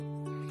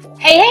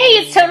Hey,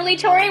 it's Totally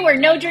Tori, where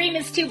no dream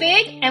is too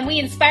big, and we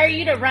inspire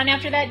you to run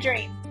after that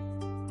dream.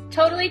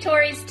 Totally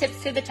Tori's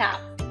Tips to the Top.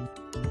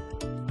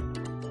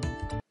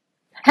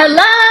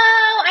 Hello!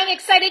 I'm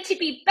excited to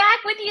be back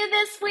with you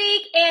this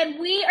week, and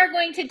we are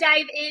going to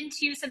dive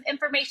into some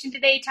information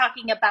today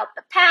talking about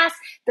the past,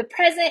 the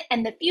present,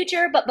 and the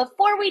future. But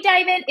before we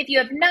dive in, if you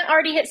have not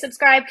already hit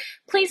subscribe,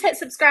 please hit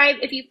subscribe.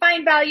 If you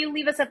find value,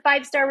 leave us a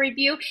 5-star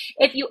review.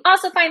 If you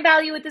also find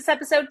value with this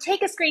episode,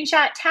 take a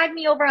screenshot, tag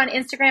me over on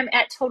Instagram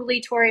at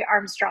Totally Tori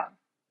Armstrong.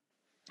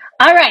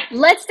 All right,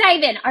 let's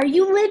dive in. Are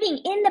you living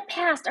in the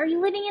past? Are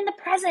you living in the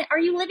present? Are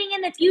you living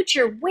in the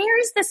future? Where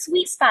is the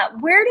sweet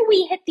spot? Where do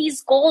we hit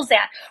these goals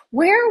at?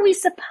 Where are we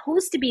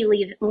supposed to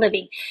be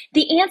living?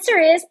 The answer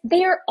is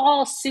they are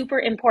all super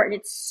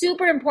important. It's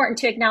super important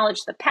to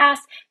acknowledge the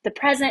past, the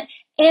present,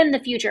 and the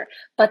future.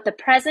 But the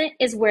present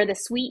is where the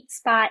sweet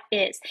spot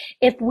is.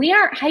 If we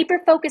aren't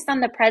hyper-focused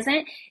on the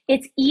present,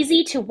 it's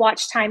easy to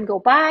watch time go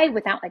by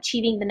without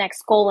achieving the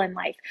next goal in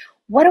life.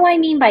 What do I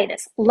mean by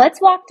this? Let's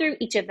walk through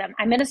each of them.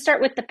 I'm going to start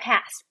with the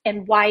past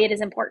and why it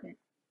is important.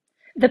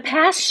 The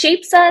past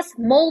shapes us,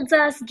 molds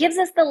us, gives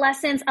us the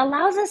lessons,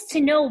 allows us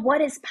to know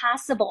what is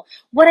possible.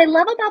 What I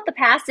love about the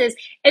past is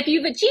if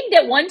you've achieved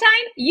it one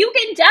time, you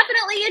can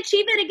definitely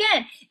achieve it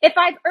again. If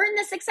I've earned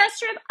the success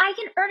trip, I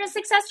can earn a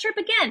success trip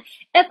again.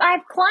 If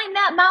I've climbed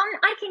that mountain,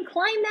 I can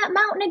climb that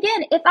mountain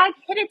again. If I've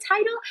hit a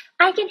title,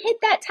 I can hit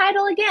that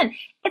title again.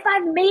 If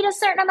I've made a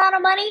certain amount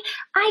of money,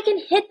 I can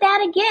hit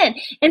that again.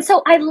 And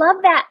so I love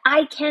that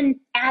I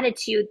can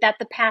attitude that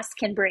the past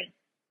can bring.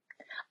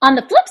 On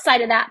the flip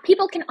side of that,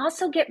 people can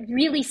also get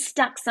really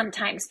stuck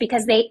sometimes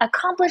because they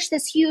accomplish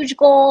this huge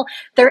goal,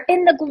 they're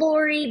in the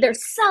glory, they're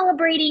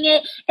celebrating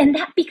it, and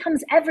that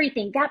becomes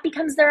everything. That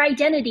becomes their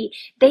identity.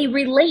 They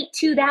relate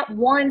to that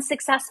one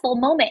successful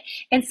moment.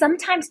 And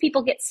sometimes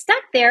people get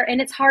stuck there and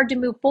it's hard to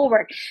move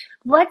forward.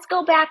 Let's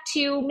go back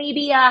to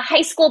maybe a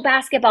high school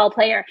basketball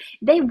player.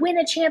 They win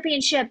a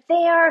championship.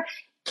 They are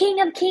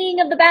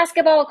king of the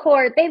basketball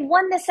court. They've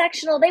won the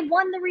sectional. They've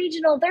won the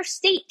regional. They're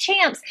state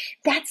champs.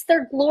 That's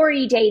their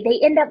glory day. They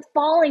end up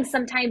falling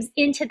sometimes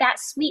into that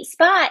sweet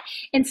spot.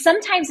 And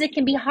sometimes it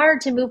can be hard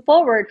to move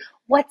forward.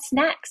 What's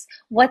next?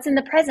 What's in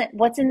the present?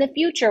 What's in the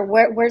future?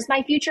 Where's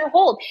my future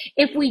hold?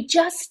 If we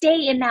just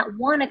stay in that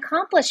one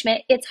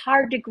accomplishment, it's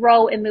hard to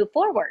grow and move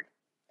forward.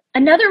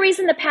 Another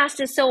reason the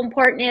past is so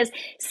important is,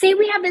 say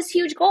we have this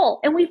huge goal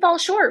and we fall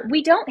short,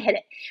 we don't hit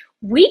it.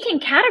 We can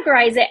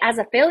categorize it as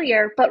a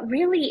failure, but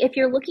really, if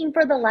you're looking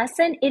for the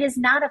lesson, it is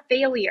not a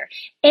failure.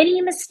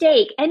 Any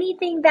mistake,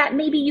 anything that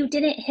maybe you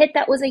didn't hit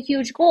that was a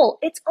huge goal,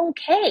 it's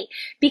okay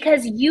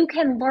because you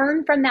can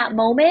learn from that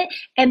moment,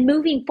 and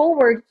moving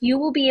forward, you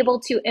will be able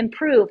to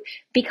improve,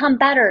 become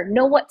better,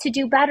 know what to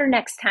do better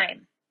next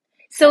time.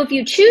 So if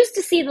you choose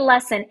to see the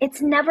lesson,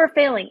 it's never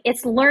failing.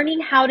 It's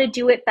learning how to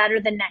do it better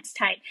the next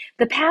time.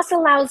 The past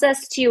allows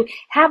us to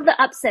have the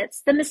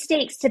upsets, the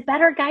mistakes, to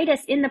better guide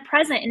us in the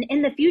present and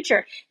in the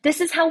future. This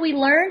is how we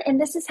learn,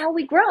 and this is how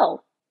we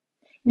grow.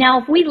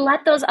 Now, if we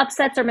let those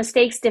upsets or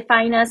mistakes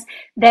define us,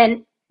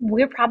 then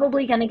we're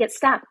probably going to get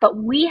stuck, but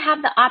we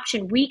have the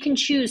option. We can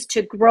choose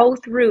to grow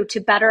through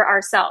to better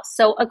ourselves.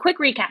 So a quick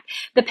recap.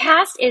 The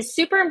past is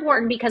super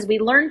important because we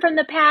learn from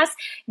the past.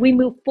 We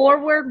move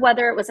forward,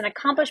 whether it was an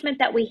accomplishment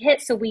that we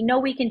hit so we know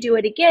we can do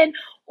it again,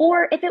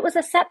 or if it was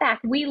a setback,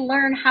 we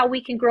learn how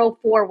we can grow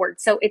forward.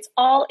 So it's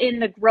all in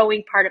the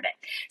growing part of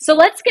it. So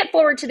let's get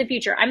forward to the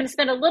future. I'm going to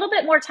spend a little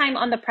bit more time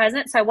on the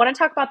present. So I want to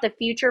talk about the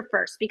future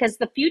first, because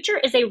the future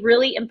is a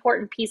really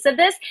important piece of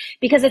this,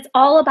 because it's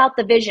all about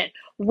the vision.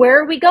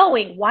 Where are we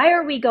going? Why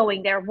are we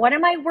going there? What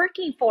am I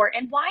working for?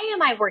 And why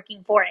am I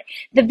working for it?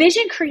 The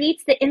vision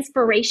creates the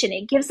inspiration.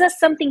 It gives us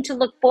something to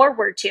look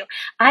forward to.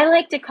 I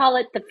like to call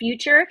it the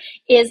future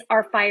is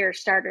our fire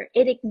starter.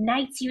 It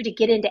ignites you to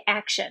get into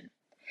action.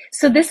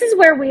 So this is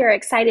where we are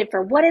excited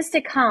for what is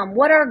to come,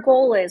 what our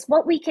goal is,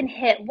 what we can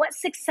hit, what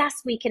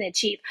success we can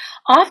achieve.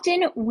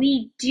 Often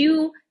we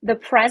do the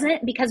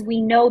present because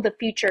we know the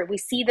future. We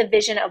see the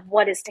vision of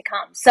what is to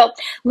come. So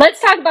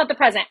let's talk about the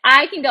present.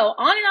 I can go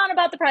on and on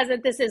about the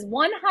present. This is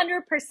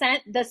 100%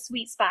 the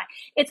sweet spot.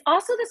 It's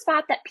also the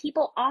spot that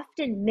people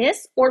often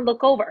miss or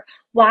look over.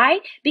 Why?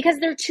 Because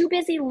they're too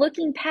busy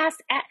looking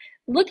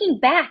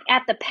back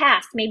at the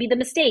past, maybe the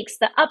mistakes,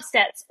 the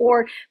upsets,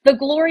 or the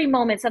glory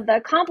moments of the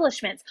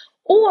accomplishments,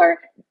 or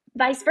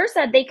vice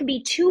versa. They can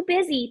be too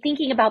busy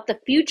thinking about the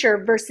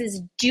future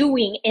versus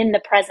doing in the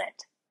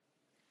present.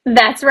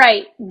 That's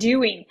right,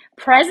 doing.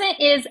 Present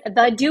is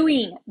the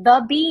doing,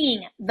 the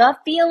being, the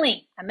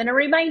feeling. I'm going to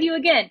remind you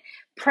again.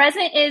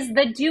 Present is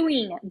the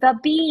doing, the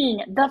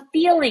being, the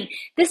feeling.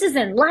 This is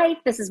in life.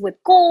 This is with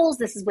goals.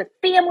 This is with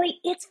family.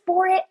 It's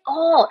for it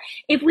all.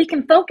 If we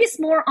can focus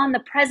more on the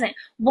present,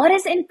 what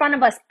is in front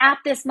of us at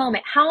this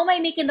moment? How am I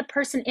making the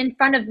person in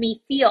front of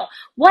me feel?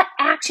 What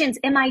actions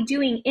am I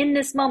doing in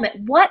this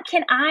moment? What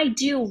can I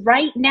do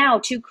right now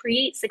to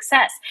create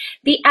success?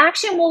 The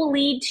action will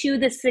lead to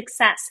the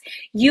success.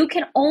 You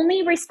can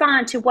only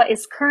respond to what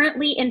is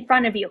currently in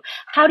front of you.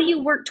 How do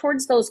you work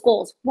towards those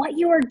goals? What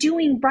you are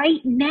doing right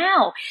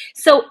now. now.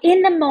 So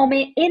in the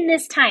moment, in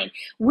this time,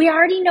 we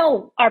already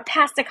know our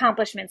past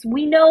accomplishments.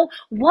 We know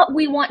what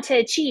we want to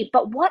achieve,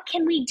 but what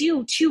can we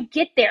do to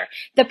get there?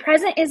 The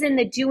present is in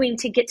the doing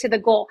to get to the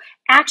goal.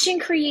 Action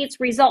creates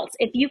results.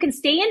 If you can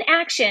stay in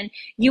action,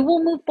 you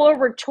will move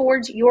forward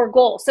towards your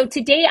goal. So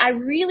today, I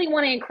really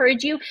want to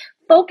encourage you,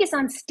 focus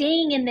on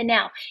staying in the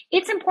now.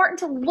 It's important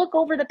to look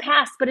over the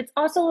past, but it's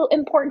also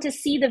important to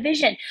see the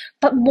vision.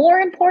 But more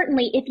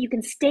importantly, if you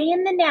can stay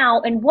in the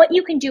now and what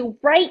you can do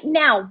right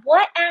now,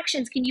 what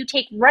actions can you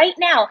take right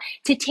now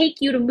to take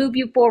you to move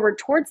you forward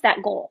towards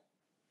that goal?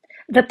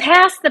 The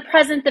past, the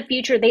present, the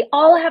future, they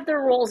all have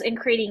their roles in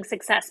creating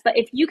success. But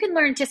if you can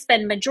learn to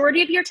spend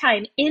majority of your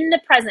time in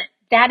the present,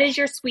 that is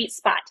your sweet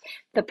spot.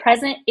 The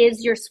present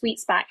is your sweet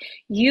spot.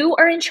 You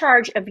are in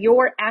charge of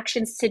your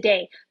actions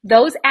today.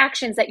 Those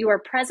actions that you are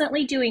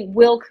presently doing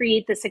will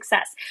create the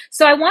success.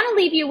 So I want to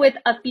leave you with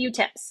a few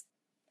tips.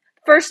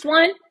 First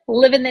one,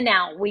 live in the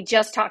now. We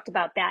just talked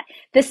about that.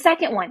 The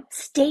second one,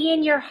 stay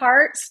in your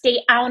heart,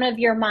 stay out of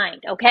your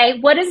mind. Okay.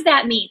 What does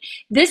that mean?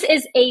 This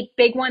is a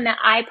big one that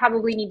I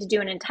probably need to do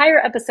an entire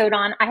episode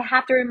on. I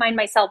have to remind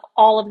myself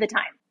all of the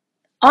time.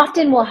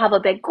 Often we'll have a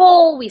big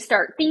goal. We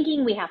start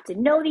thinking we have to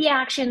know the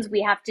actions.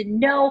 We have to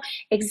know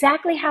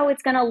exactly how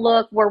it's going to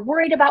look. We're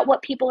worried about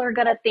what people are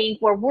going to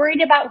think. We're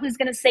worried about who's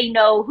going to say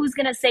no, who's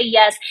going to say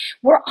yes.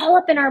 We're all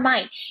up in our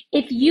mind.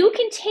 If you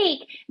can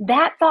take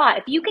that thought,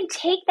 if you can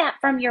take that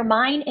from your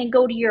mind and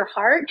go to your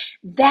heart,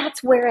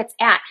 that's where it's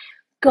at.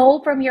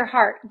 Go from your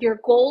heart. Your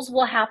goals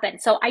will happen.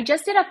 So I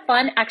just did a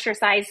fun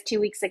exercise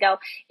 2 weeks ago.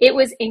 It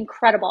was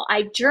incredible.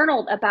 I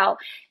journaled about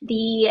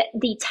the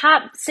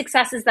top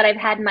successes that I've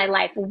had in my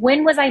life.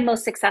 When was I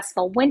most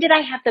successful? When did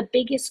I have the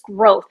biggest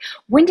growth?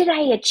 When did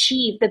I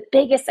achieve the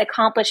biggest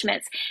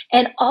accomplishments?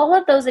 And all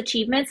of those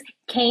achievements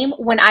came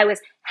when I was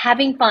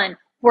having fun,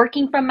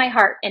 working from my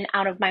heart and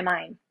out of my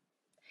mind.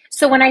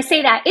 So when I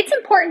say that, it's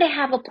important to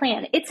have a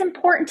plan. It's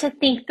important to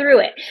think through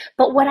it.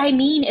 But what I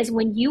mean is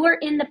when you are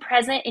in the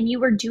present and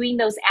you are doing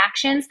those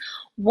actions,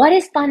 what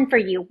is fun for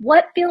you?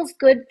 What feels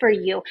good for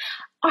you?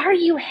 Are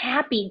you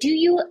happy? Do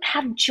you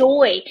have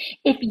joy?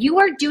 If you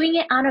are doing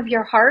it out of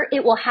your heart,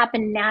 it will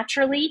happen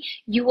naturally.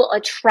 You will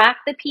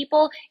attract the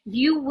people.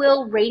 You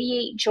will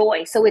radiate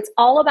joy. So it's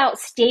all about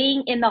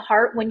staying in the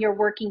heart when you're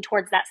working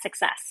towards that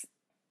success.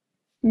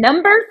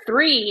 Number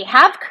 3,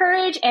 have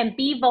courage and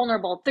be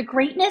vulnerable. The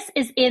greatness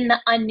is in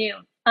the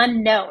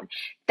unknown.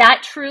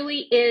 That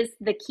truly is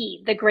the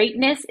key. The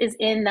greatness is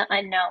in the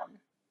unknown.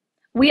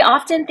 We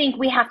often think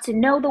we have to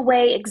know the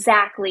way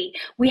exactly.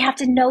 We have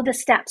to know the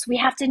steps. We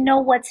have to know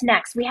what's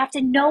next. We have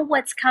to know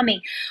what's coming.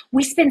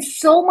 We spend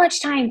so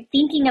much time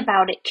thinking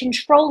about it,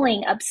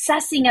 controlling,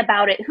 obsessing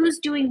about it. Who's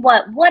doing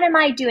what? What am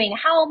I doing?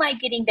 How am I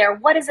getting there?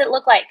 What does it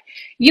look like?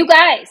 You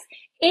guys,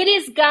 it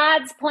is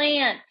God's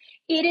plan.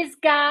 It is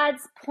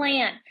God's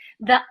plan.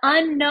 The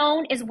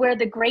unknown is where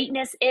the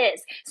greatness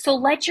is. So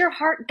let your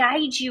heart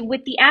guide you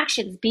with the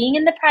actions, being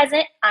in the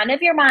present, out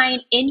of your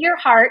mind, in your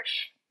heart.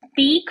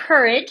 Be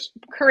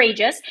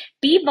courageous,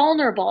 be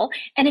vulnerable.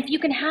 And if you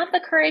can have the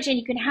courage and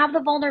you can have the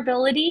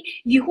vulnerability,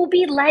 you will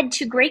be led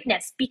to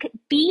greatness.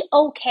 Be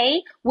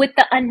okay with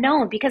the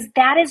unknown because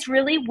that is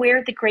really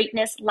where the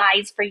greatness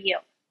lies for you.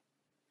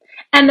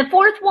 And the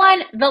fourth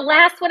one, the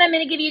last one I'm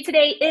going to give you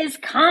today is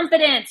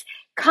confidence.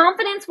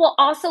 Confidence will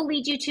also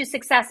lead you to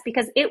success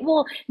because it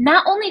will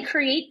not only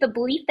create the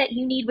belief that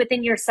you need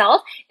within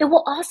yourself, it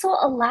will also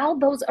allow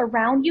those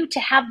around you to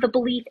have the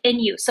belief in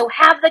you. So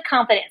have the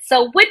confidence.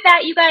 So with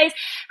that, you guys,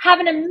 have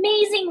an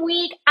amazing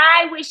week.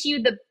 I wish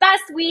you the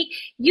best week.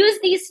 Use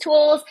these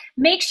tools.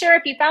 Make sure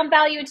if you found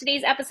value in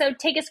today's episode,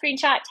 take a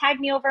screenshot,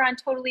 tag me over on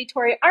Totally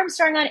Tori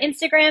Armstrong on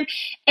Instagram,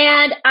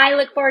 and I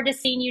look forward to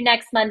seeing you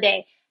next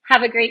Monday.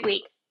 Have a great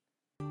week.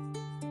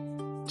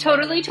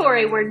 Totally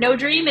Tori, where no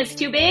dream is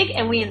too big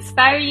and we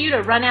inspire you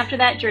to run after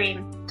that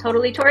dream.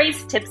 Totally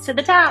Tori's Tips to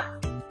the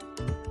Top.